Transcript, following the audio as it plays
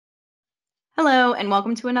Hello, and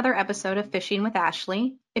welcome to another episode of Fishing with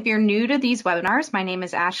Ashlee. If you're new to these webinars, my name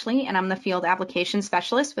is Ashlee, and I'm the Field Application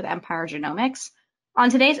Specialist with Empire Genomics.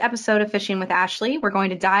 On today's episode of Fishing with Ashlee, we're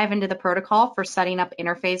going to dive into the protocol for setting up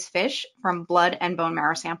interphase fish from blood and bone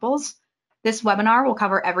marrow samples. This webinar will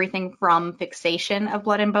cover everything from fixation of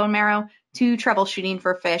blood and bone marrow to troubleshooting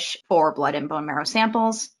for fish for blood and bone marrow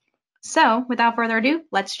samples. So, without further ado,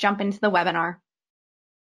 let's jump into the webinar.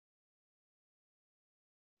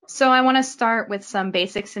 So I want to start with some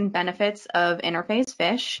basics and benefits of interphase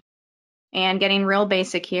fish, and getting real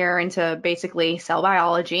basic here into basically cell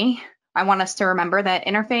biology. I want us to remember that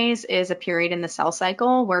interphase is a period in the cell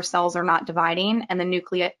cycle where cells are not dividing and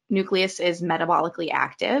the nucleus is metabolically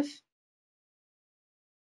active.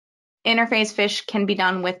 Interphase fish can be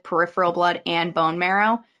done with peripheral blood and bone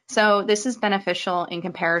marrow, so this is beneficial in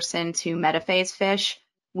comparison to metaphase fish.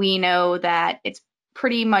 We know that it's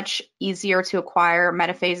pretty much easier to acquire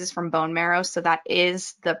metaphases from bone marrow, so that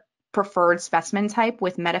is the preferred specimen type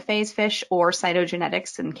with metaphase fish or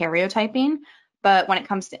cytogenetics and karyotyping. But when it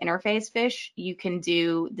comes to interphase fish, you can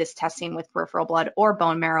do this testing with peripheral blood or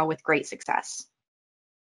bone marrow with great success.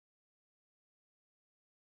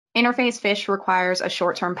 Interphase fish requires a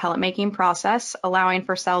short-term pellet making process, allowing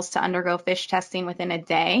for cells to undergo fish testing within a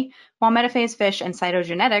day, while metaphase fish and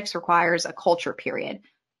cytogenetics requires a culture period.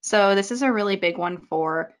 So this is a really big one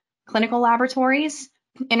for clinical laboratories.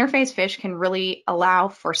 Interphase fish can really allow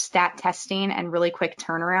for stat testing and really quick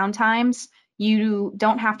turnaround times. You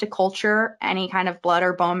don't have to culture any kind of blood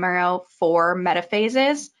or bone marrow for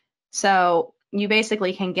metaphases. So you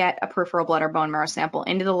basically can get a peripheral blood or bone marrow sample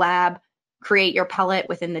into the lab, create your pellet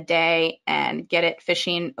within the day, and get it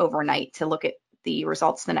fishing overnight to look at the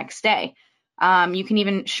results the next day. You can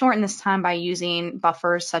even shorten this time by using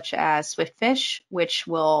buffers such as Swiftfish, which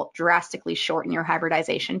will drastically shorten your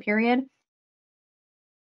hybridization period.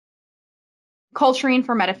 Culturing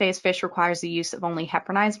for metaphase fish requires the use of only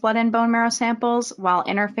heparinized blood and bone marrow samples, while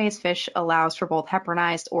interphase fish allows for both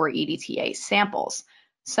heparinized or EDTA samples.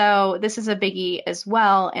 So this is a biggie as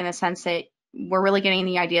well, in a sense that we're really getting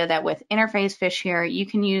the idea that with interphase fish here, you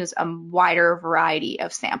can use a wider variety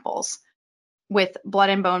of samples. With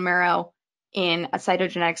blood and bone marrow in a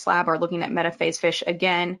cytogenetics lab or looking at metaphase fish,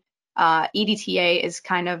 again, EDTA is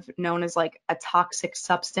kind of known as like a toxic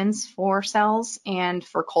substance for cells and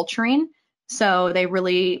for culturing. So they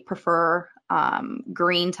really prefer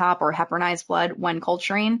green top or heparinized blood when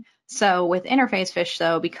culturing. So with interphase fish,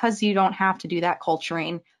 though, because you don't have to do that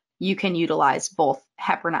culturing, you can utilize both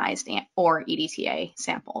heparinized or EDTA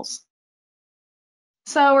samples.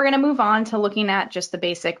 So we're going to move on to looking at just the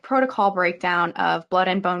basic protocol breakdown of blood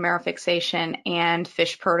and bone marrow fixation and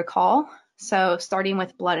fish protocol. So starting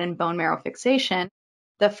with blood and bone marrow fixation,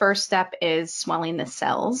 the first step is swelling the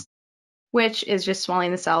cells, which is just swelling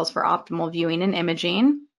the cells for optimal viewing and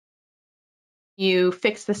imaging. You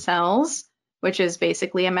fix the cells, which is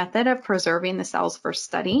basically a method of preserving the cells for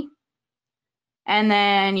study. And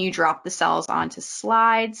then you drop the cells onto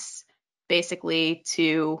slides, basically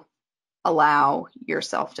to allow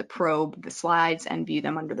yourself to probe the slides and view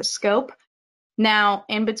them under the scope. Now,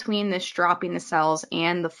 in between this dropping the cells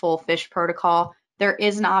and the full fish protocol, there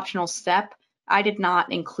is an optional step. I did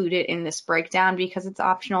not include it in this breakdown because it's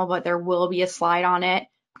optional, but there will be a slide on it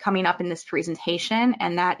coming up in this presentation,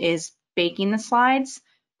 and that is baking the slides.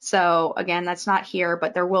 So again, that's not here,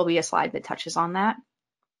 but there will be a slide that touches on that.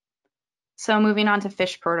 So moving on to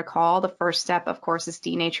fish protocol, the first step, of course, is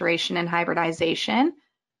denaturation and hybridization,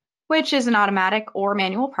 which is an automatic or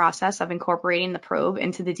manual process of incorporating the probe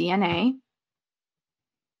into the DNA.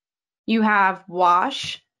 You have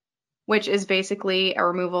wash, which is basically a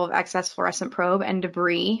removal of excess fluorescent probe and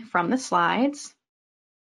debris from the slides.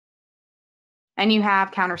 And you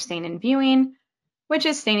have counterstain and viewing, which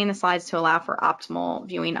is staining the slides to allow for optimal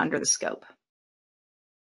viewing under the scope.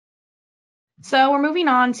 So we're moving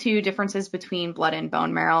on to differences between blood and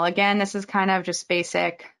bone marrow. Again, this is kind of just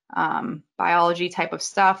basic biology type of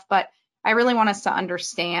stuff, but I really want us to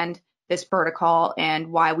understand this protocol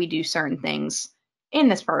and why we do certain things in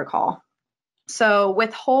this protocol. So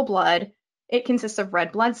with whole blood, it consists of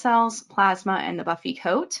red blood cells, plasma, and the buffy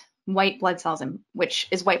coat, white blood cells, which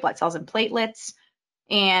is white blood cells and platelets,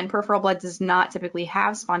 and peripheral blood does not typically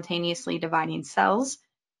have spontaneously dividing cells,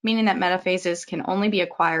 meaning that metaphases can only be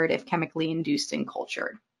acquired if chemically induced and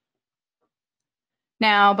cultured.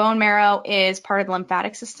 Now, bone marrow is part of the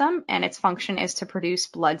lymphatic system, and its function is to produce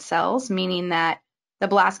blood cells, meaning that the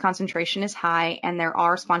blast concentration is high and there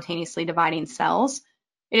are spontaneously dividing cells.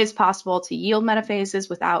 It is possible to yield metaphases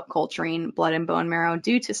without culturing blood and bone marrow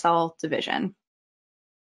due to cell division.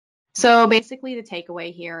 So basically the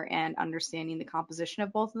takeaway here and understanding the composition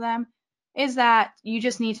of both of them is that you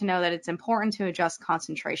just need to know that it's important to adjust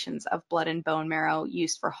concentrations of blood and bone marrow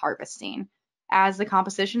used for harvesting, as the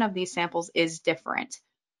composition of these samples is different.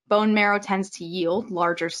 Bone marrow tends to yield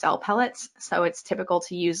larger cell pellets, so it's typical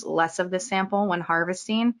to use less of the sample when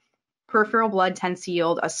harvesting. Peripheral blood tends to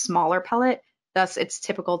yield a smaller pellet, thus it's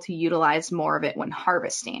typical to utilize more of it when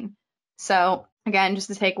harvesting. So again, just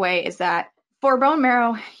the takeaway is that for bone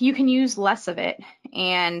marrow, you can use less of it,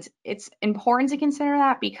 and it's important to consider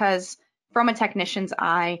that because from a technician's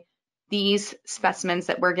eye, these specimens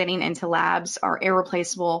that we're getting into labs are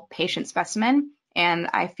irreplaceable patient specimen, and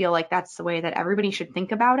I feel like that's the way that everybody should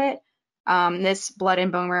think about it. This blood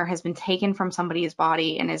and bone marrow has been taken from somebody's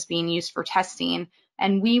body and is being used for testing,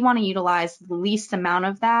 and we want to utilize the least amount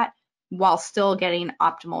of that while still getting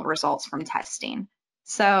optimal results from testing.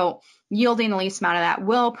 So yielding the least amount of that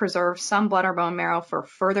will preserve some blood or bone marrow for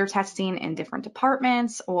further testing in different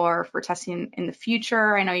departments or for testing in the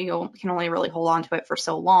future. I know you can only really hold on to it for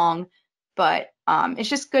so long, but it's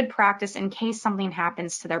just good practice in case something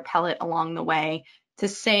happens to their pellet along the way to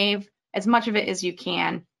save as much of it as you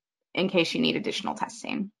can in case you need additional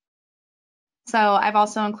testing. So I've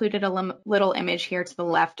also included a little image here to the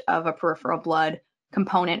left of a peripheral blood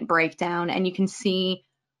component breakdown, and you can see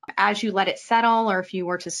as you let it settle, or if you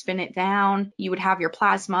were to spin it down, you would have your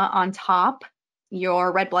plasma on top,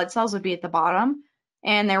 your red blood cells would be at the bottom,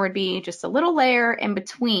 and there would be just a little layer in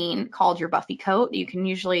between called your buffy coat. You can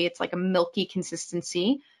usually, it's like a milky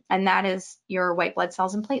consistency, and that is your white blood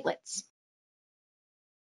cells and platelets.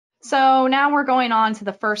 So now we're going on to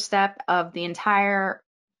the first step of the entire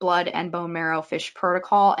blood and bone marrow fish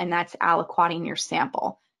protocol, and that's aliquoting your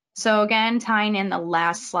sample. So again, tying in the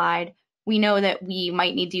last slide, we know that we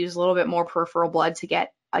might need to use a little bit more peripheral blood to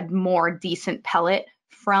get a more decent pellet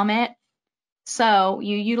from it. So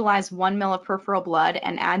you utilize 1 ml of peripheral blood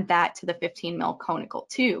and add that to the 15 ml conical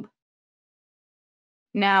tube.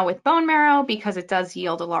 Now with bone marrow, because it does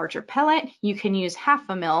yield a larger pellet, you can use 1/2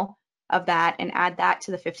 ml of that and add that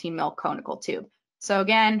to the 15 ml conical tube. So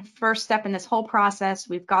again, first step in this whole process,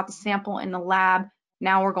 we've got the sample in the lab.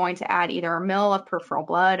 Now we're going to add either 1 ml of peripheral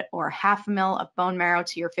blood or 1/2 ml of bone marrow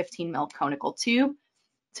to your 15 ml conical tube,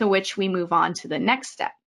 to which we move on to the next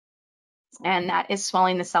step, and that is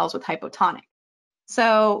swelling the cells with hypotonic.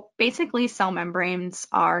 So basically, cell membranes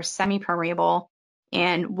are semi-permeable,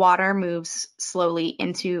 and water moves slowly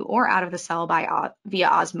into or out of the cell via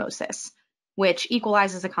osmosis, which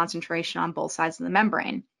equalizes the concentration on both sides of the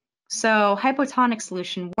membrane. So hypotonic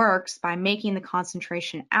solution works by making the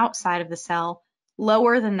concentration outside of the cell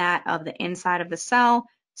lower than that of the inside of the cell,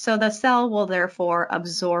 so the cell will therefore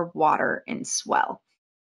absorb water and swell.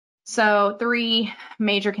 So 3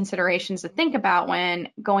 major considerations to think about when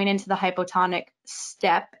going into the hypotonic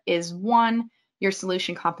step is 1, your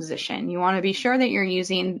solution composition. You want to be sure that you're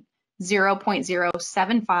using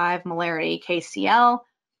 0.075 molarity KCl,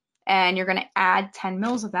 and you're going to add 10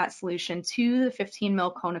 mils of that solution to the 15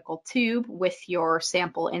 ml conical tube with your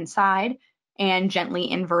sample inside and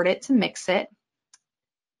gently invert it to mix it.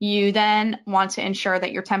 You then want to ensure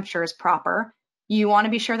that your temperature is proper. You want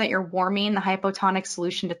to be sure that you're warming the hypotonic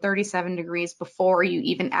solution to 37 degrees before you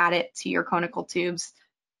even add it to your conical tubes.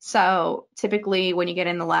 So typically when you get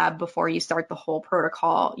in the lab before you start the whole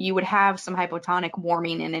protocol, you would have some hypotonic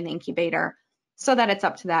warming in an incubator so that it's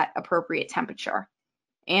up to that appropriate temperature.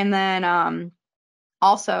 And then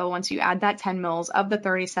also once you add that 10 mils of the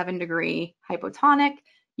 37 degree hypotonic,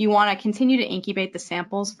 you want to continue to incubate the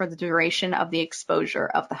samples for the duration of the exposure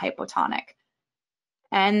of the hypotonic.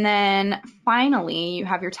 And then finally, you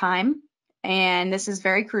have your time, and this is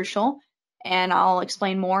very crucial, and I'll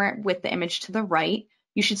explain more with the image to the right.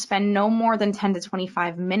 You should spend no more than 10 to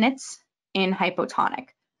 25 minutes in hypotonic.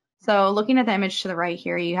 So looking at the image to the right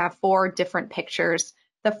here, you have 4 different pictures.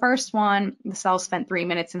 The first one, the cell spent 3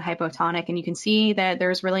 minutes in hypotonic, and you can see that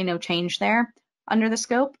there's really no change there under the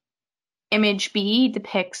scope. Image B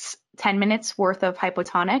depicts 10 minutes worth of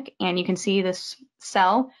hypotonic, and you can see this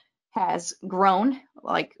cell has grown,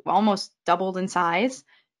 like almost doubled in size,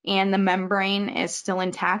 and the membrane is still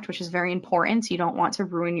intact, which is very important. You don't want to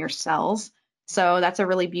ruin your cells. So that's a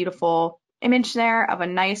really beautiful image there of a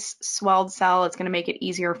nice swelled cell. It's going to make it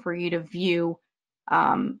easier for you to view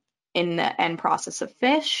in the end process of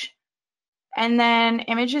fish. And then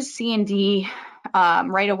images C and D,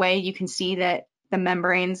 right away you can see that the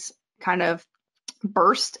membranes kind of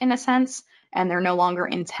burst in a sense, and they're no longer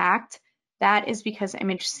intact. That is because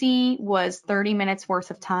image C was 30 minutes worth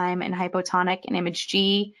of time in hypotonic and image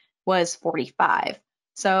G was 45.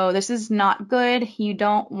 So this is not good. You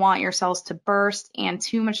don't want your cells to burst, and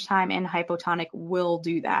too much time in hypotonic will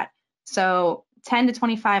do that. So 10 to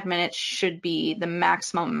 25 minutes should be the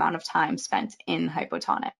maximum amount of time spent in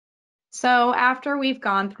hypotonic. So after we've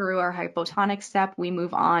gone through our hypotonic step, we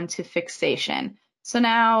move on to fixation. So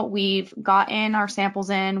now we've gotten our samples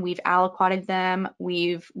in, we've aliquoted them,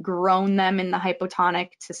 we've grown them in the hypotonic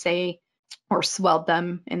to say, or swelled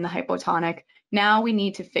them in the hypotonic. Now we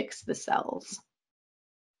need to fix the cells.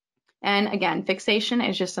 And again, fixation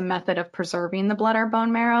is just a method of preserving the blood or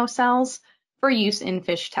bone marrow cells for use in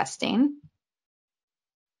fish testing.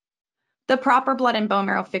 The proper blood and bone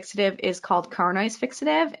marrow fixative is called Carnoy's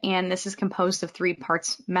fixative, and this is composed of 3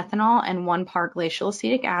 parts methanol and 1 part glacial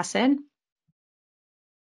acetic acid.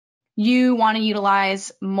 You want to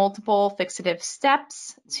utilize multiple fixative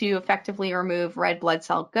steps to effectively remove red blood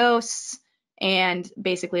cell ghosts and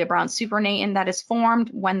basically a brown supernatant that is formed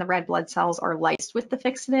when the red blood cells are lysed with the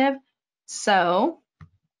fixative. So,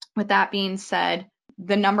 with that being said,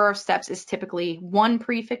 the number of steps is typically 1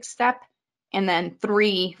 prefix step and then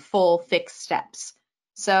 3 full fixed steps.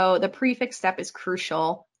 So the prefix step is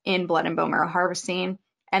crucial in blood and bone marrow harvesting,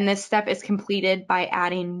 and this step is completed by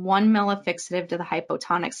adding 1 ml of fixative to the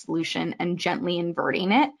hypotonic solution and gently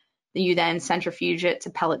inverting it. You then centrifuge it to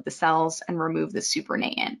pellet the cells and remove the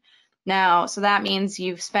supernatant. Now, so that means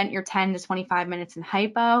you've spent your 10 to 25 minutes in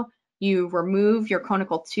hypo, you remove your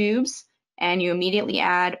conical tubes, and you immediately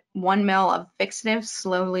add 1 ml of fixative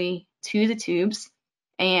slowly to the tubes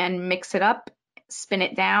and mix it up, spin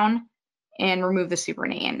it down, and remove the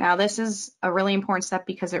supernatant. Now, this is a really important step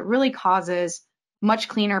because it really causes much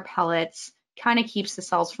cleaner pellets, kind of keeps the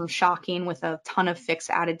cells from shocking with a ton of fix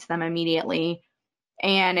added to them immediately,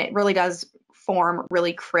 and it really does form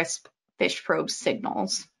really crisp fish probe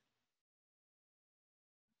signals.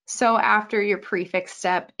 So after your prefix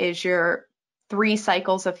step is your 3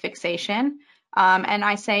 cycles of fixation. And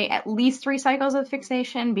I say at least 3 cycles of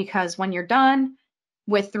fixation because when you're done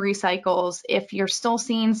with 3 cycles, if you're still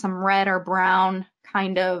seeing some red or brown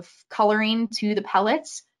kind of coloring to the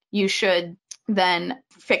pellets, you should then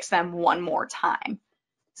fix them 1 more time.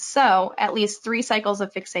 So at least 3 cycles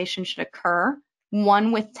of fixation should occur,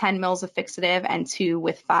 1 with 10 mils of fixative and 2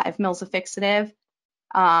 with 5 mils of fixative.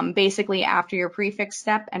 Basically, after your prefix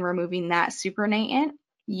step and removing that supernatant,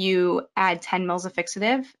 you add 10 mils of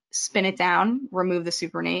fixative, spin it down, remove the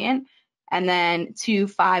supernatant, and then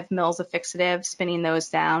 5 mils of fixative, spinning those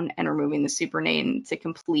down and removing the supernatant to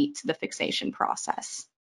complete the fixation process.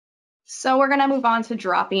 So we're going to move on to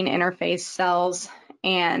dropping interphase cells,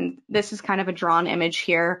 and this is kind of a drawn image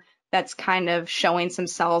here that's kind of showing some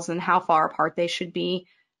cells and how far apart they should be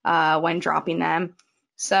when dropping them.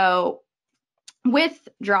 So with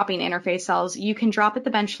dropping interphase cells, you can drop at the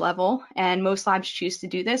bench level, and most labs choose to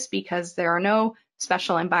do this because there are no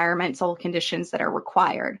special environmental conditions that are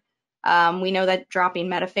required. We know that dropping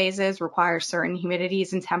metaphases requires certain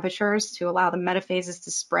humidities and temperatures to allow the metaphases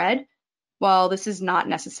to spread. Well, this is not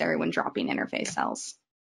necessary when dropping interphase cells.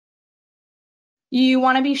 You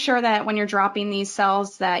want to be sure that when you're dropping these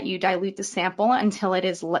cells that you dilute the sample until it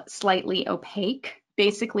is slightly opaque.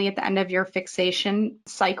 Basically, at the end of your fixation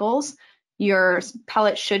cycles, your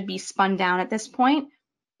pellet should be spun down at this point,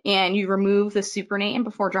 and you remove the supernatant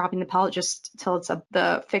before dropping the pellet just till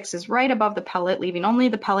the fix is right above the pellet, leaving only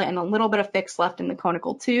the pellet and a little bit of fix left in the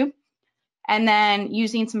conical tube. And then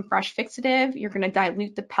using some fresh fixative, you're going to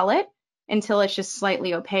dilute the pellet until it's just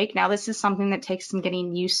slightly opaque. Now, this is something that takes some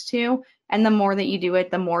getting used to, and the more that you do it,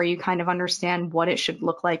 the more you kind of understand what it should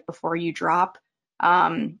look like before you drop.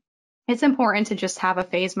 It's important to just have a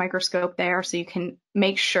phase microscope there so you can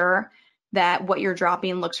make sure that what you're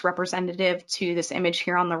dropping looks representative to this image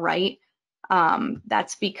here on the right.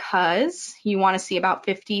 That's because you want to see about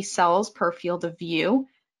 50 cells per field of view,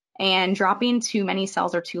 and dropping too many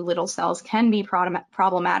cells or too little cells can be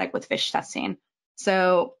problematic with fish testing.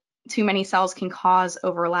 So too many cells can cause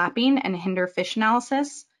overlapping and hinder fish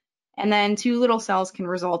analysis, and then too little cells can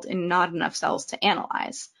result in not enough cells to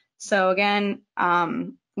analyze. So again,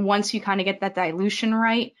 once you kind of get that dilution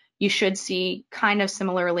right, you should see kind of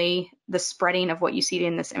similarly the spreading of what you see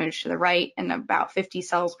in this image to the right, and about 50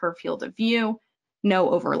 cells per field of view,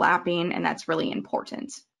 no overlapping, and that's really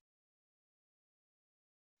important.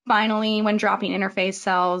 Finally, when dropping interphase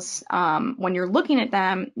cells, when you're looking at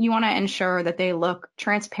them, you want to ensure that they look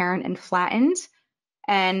transparent and flattened,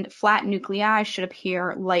 and flat nuclei should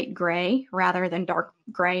appear light gray rather than dark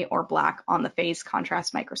gray or black on the phase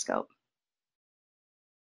contrast microscope.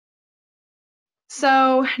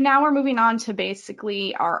 So now we're moving on to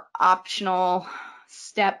basically our optional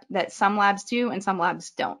step that some labs do and some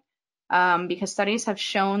labs don't, because studies have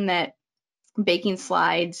shown that baking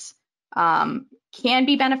slides can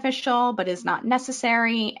be beneficial but is not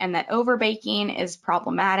necessary, and that over baking is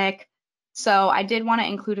problematic. So I did want to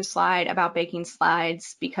include a slide about baking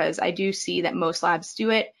slides because I do see that most labs do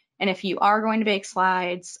it. And if you are going to bake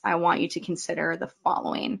slides, I want you to consider the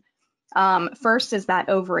following. First is that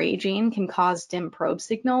overaging can cause dim probe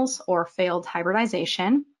signals or failed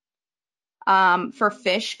hybridization. For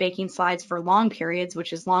fish, baking slides for long periods,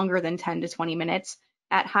 which is longer than 10 to 20 minutes,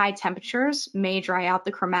 at high temperatures may dry out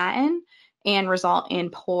the chromatin and result in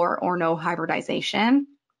poor or no hybridization.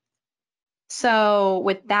 So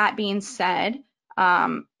with that being said,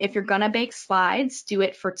 if you're gonna bake slides, do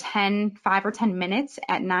it for 5 or 10 minutes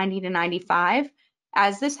at 90 to 95,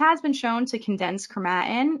 as this has been shown to condense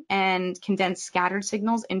chromatin and condense scattered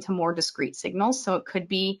signals into more discrete signals. So it could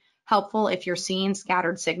be helpful if you're seeing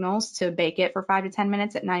scattered signals to bake it for 5 to 10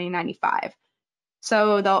 minutes at 90 to 95.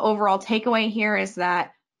 So the overall takeaway here is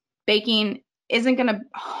that baking isn't going to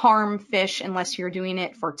harm fish unless you're doing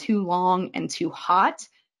it for too long and too hot.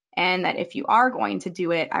 And that if you are going to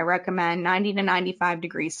do it, I recommend 90 to 95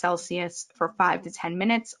 degrees Celsius for 5 to 10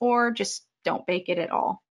 minutes, or just don't bake it at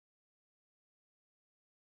all.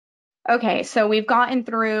 Okay, so we've gotten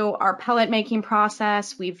through our pellet making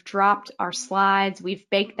process, we've dropped our slides, we've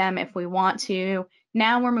baked them if we want to.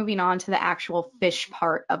 Now we're moving on to the actual fish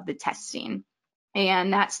part of the testing.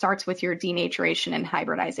 And that starts with your denaturation and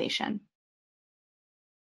hybridization.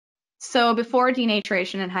 So before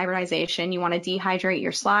denaturation and hybridization, you want to dehydrate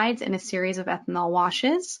your slides in a series of ethanol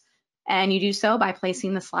washes. And you do so by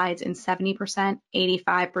placing the slides in 70%,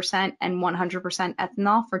 85%, and 100%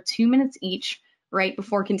 ethanol for 2 minutes each, right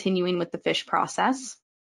before continuing with the fish process.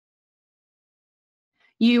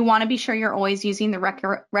 You want to be sure you're always using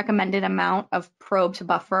the recommended amount of probe to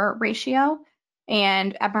buffer ratio.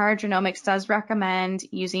 And Epigenomics does recommend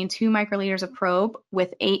using 2 microliters of probe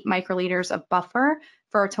with 8 microliters of buffer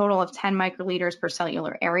for a total of 10 microliters per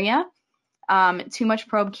cellular area. Too much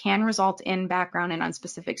probe can result in background and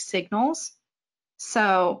unspecific signals.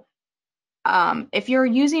 So if you're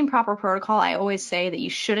using proper protocol, I always say that you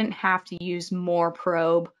shouldn't have to use more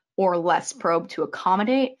probe or less probe to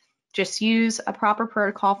accommodate. Just use a proper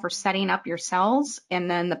protocol for setting up your cells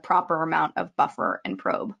and then the proper amount of buffer and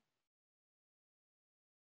probe.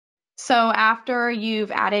 So after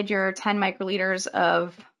you've added your 10 microliters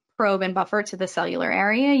of probe and buffer to the cellular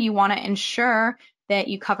area, you want to ensure that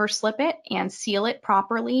you cover slip it and seal it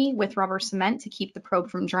properly with rubber cement to keep the probe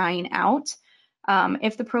from drying out.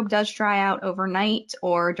 If the probe does dry out overnight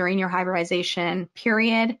or during your hybridization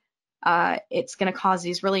period, it's going to cause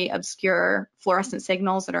these really obscure fluorescent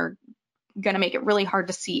signals that are going to make it really hard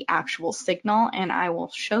to see actual signal, and I will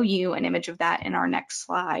show you an image of that in our next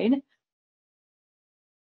slide.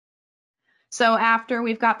 So after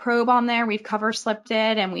we've got probe on there, we've cover slipped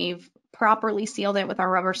it, and we've properly sealed it with our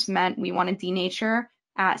rubber cement, we want to denature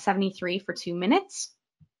at 73 for 2 minutes.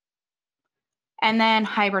 And then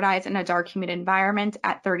hybridize in a dark, humid environment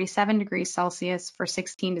at 37 degrees Celsius for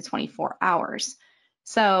 16 to 24 hours.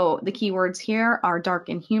 So the keywords here are dark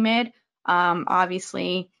and humid.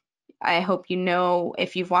 Obviously, I hope you know,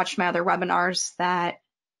 if you've watched my other webinars, that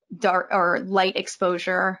dark or light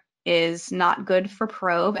exposure is not good for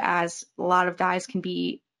probe, as a lot of dyes can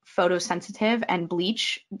be photosensitive and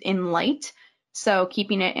bleach in light. So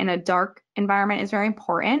keeping it in a dark environment is very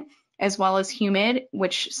important, as well as humid,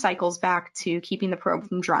 which cycles back to keeping the probe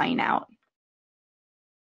from drying out.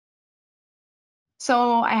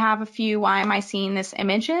 So I have a few why am I seeing this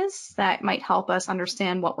images that might help us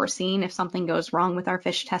understand what we're seeing if something goes wrong with our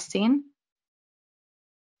fish testing.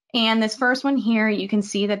 And this first one here, you can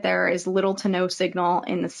see that there is little to no signal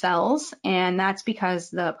in the cells, and that's because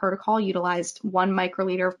the protocol utilized 1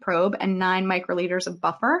 microliter of probe and 9 microliters of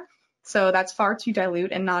buffer. So that's far too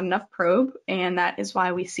dilute and not enough probe, and that is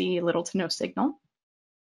why we see little to no signal.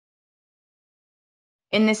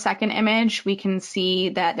 In this second image, we can see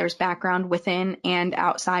that there's background within and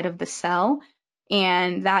outside of the cell,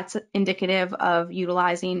 and that's indicative of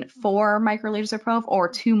utilizing 4 microliters of probe or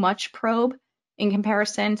too much probe in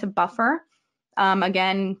comparison to buffer.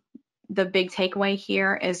 Again, the big takeaway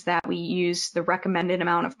here is that we use the recommended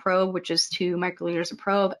amount of probe, which is 2 microliters of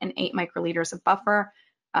probe and 8 microliters of buffer.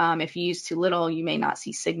 If you use too little, you may not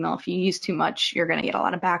see signal. If you use too much, you're going to get a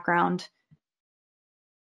lot of background.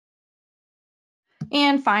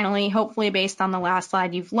 And finally, hopefully based on the last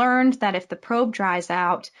slide, you've learned that if the probe dries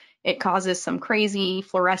out, it causes some crazy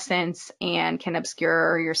fluorescence and can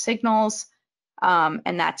obscure your signals.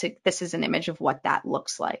 And this is an image of what that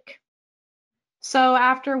looks like. So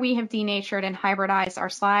after we have denatured and hybridized our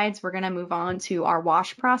slides, we're going to move on to our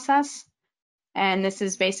wash process. And this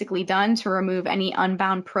is basically done to remove any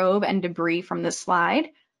unbound probe and debris from the slide.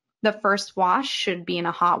 The first wash should be in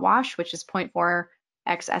a hot wash, which is 0.4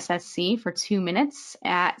 XSSC for 2 minutes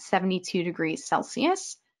at 72 degrees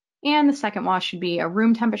Celsius. And the second wash should be a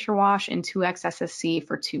room temperature wash in 2x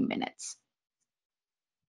for 2 minutes.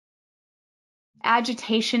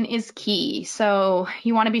 Agitation is key. So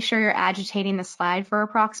you want to be sure you're agitating the slide for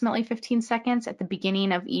approximately 15 seconds at the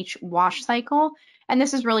beginning of each wash cycle. And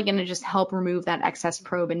this is really going to just help remove that excess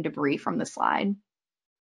probe and debris from the slide.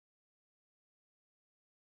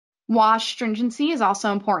 Wash stringency is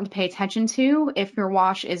also important to pay attention to. If your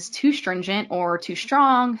wash is too stringent or too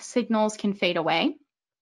strong, signals can fade away.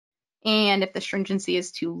 And if the stringency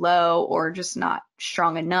is too low or just not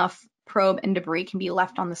strong enough, probe and debris can be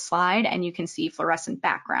left on the slide and you can see fluorescent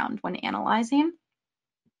background when analyzing.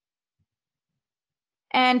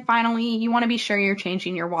 And finally, you want to be sure you're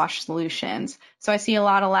changing your wash solutions. So I see a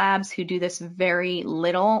lot of labs who do this very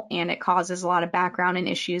little and it causes a lot of background and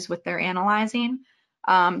issues with their analyzing.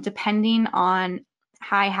 Depending on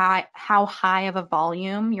how high of a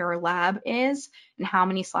volume your lab is and how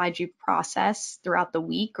many slides you process throughout the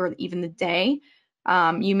week or even the day,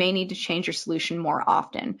 you may need to change your solution more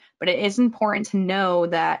often. But it is important to know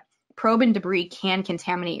that probe and debris can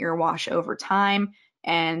contaminate your wash over time,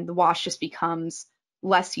 and the wash just becomes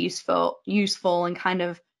less useful and kind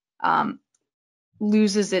of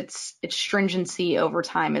loses its stringency over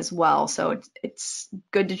time as well. So it's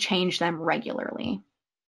good to change them regularly.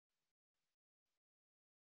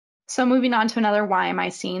 So moving on to another why am I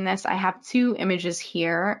seeing this? I have two images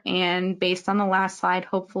here, and based on the last slide,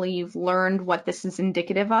 hopefully you've learned what this is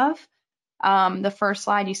indicative of. The first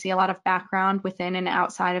slide, you see a lot of background within and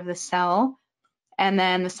outside of the cell. And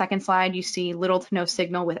then the second slide, you see little to no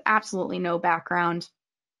signal with absolutely no background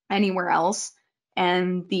anywhere else.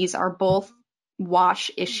 And these are both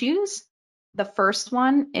wash issues. The first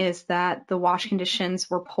one is that the wash conditions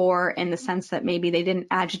were poor in the sense that maybe they didn't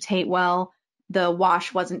agitate well, the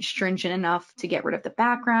wash wasn't stringent enough to get rid of the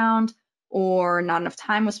background, or not enough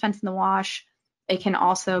time was spent in the wash. It can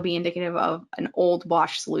also be indicative of an old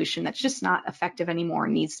wash solution that's just not effective anymore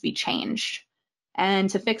and needs to be changed. And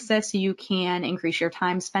to fix this, you can increase your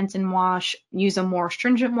time spent in wash, use a more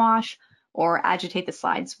stringent wash, or agitate the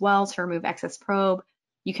slides well to remove excess probe.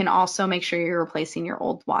 You can also make sure you're replacing your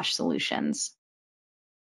old wash solutions.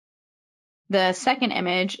 The second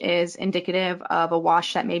image is indicative of a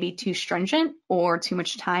wash that may be too stringent or too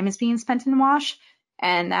much time is being spent in wash,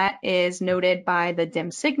 and that is noted by the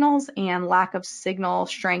dim signals and lack of signal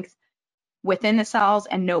strength within the cells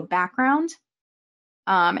and no background.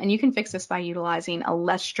 And you can fix this by utilizing a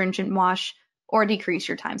less stringent wash or decrease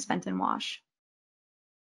your time spent in wash.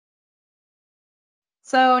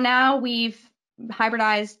 So now we've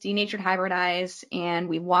denatured hybridized, and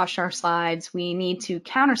we've washed our slides. We need to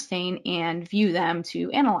counterstain and view them to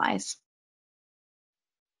analyze.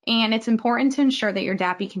 And it's important to ensure that your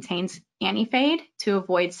DAPI contains anti-fade to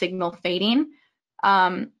avoid signal fading.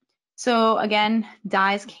 So again,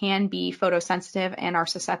 dyes can be photosensitive and are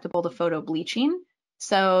susceptible to photo bleaching.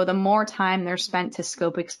 So the more time they're spent to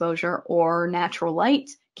scope exposure or natural light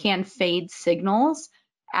can fade signals.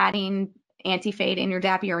 Adding anti-fade in your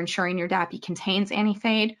DAPI or ensuring your DAPI contains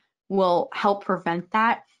anti-fade will help prevent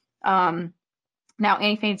that. Now,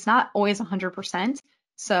 anti-fade is not always 100%.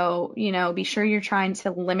 So, be sure you're trying to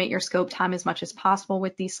limit your scope time as much as possible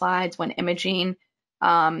with these slides when imaging.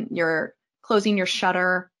 You're closing your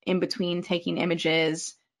shutter in between taking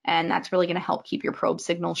images, and that's really going to help keep your probe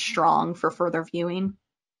signal strong for further viewing.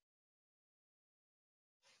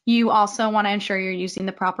 You also want to ensure you're using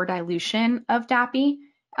the proper dilution of DAPI.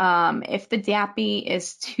 If the DAPI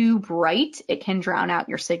is too bright, it can drown out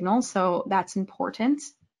your signal, so that's important.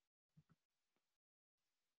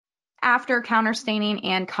 After counterstaining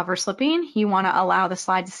and cover slipping, you want to allow the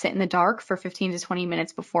slide to sit in the dark for 15 to 20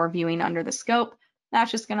 minutes before viewing under the scope. That's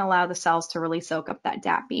just going to allow the cells to really soak up that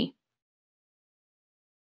DAPI.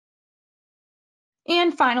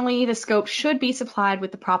 And finally, the scope should be supplied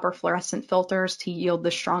with the proper fluorescent filters to yield the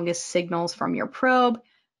strongest signals from your probe.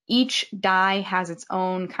 Each dye has its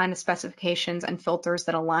own kind of specifications and filters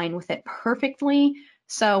that align with it perfectly.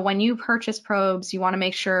 So when you purchase probes, you want to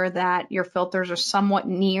make sure that your filters are somewhat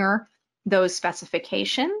near those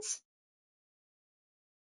specifications.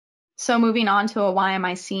 So moving on to a why am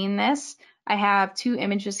I seeing this? I have two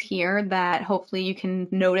images here that hopefully you can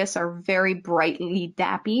notice are very brightly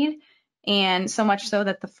DAPI'd. And so much so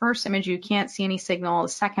that the first image you can't see any signal. The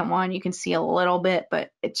second one you can see a little bit,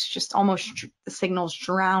 but it's just almost the signals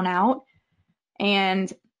drown out.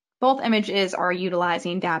 And both images are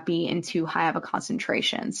utilizing DAPI in too high of a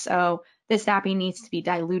concentration. So this DAPI needs to be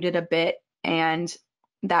diluted a bit, and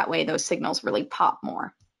that way those signals really pop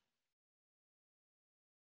more.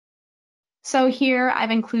 So here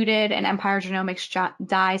I've included an Empire Genomics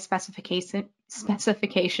dye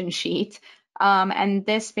specification sheet. And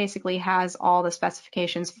this basically has all the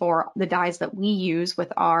specifications for the dyes that we use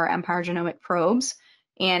with our Empire Genomic probes.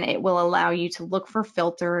 And it will allow you to look for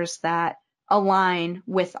filters that align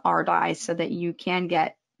with our dyes so that you can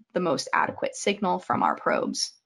get the most adequate signal from our probes.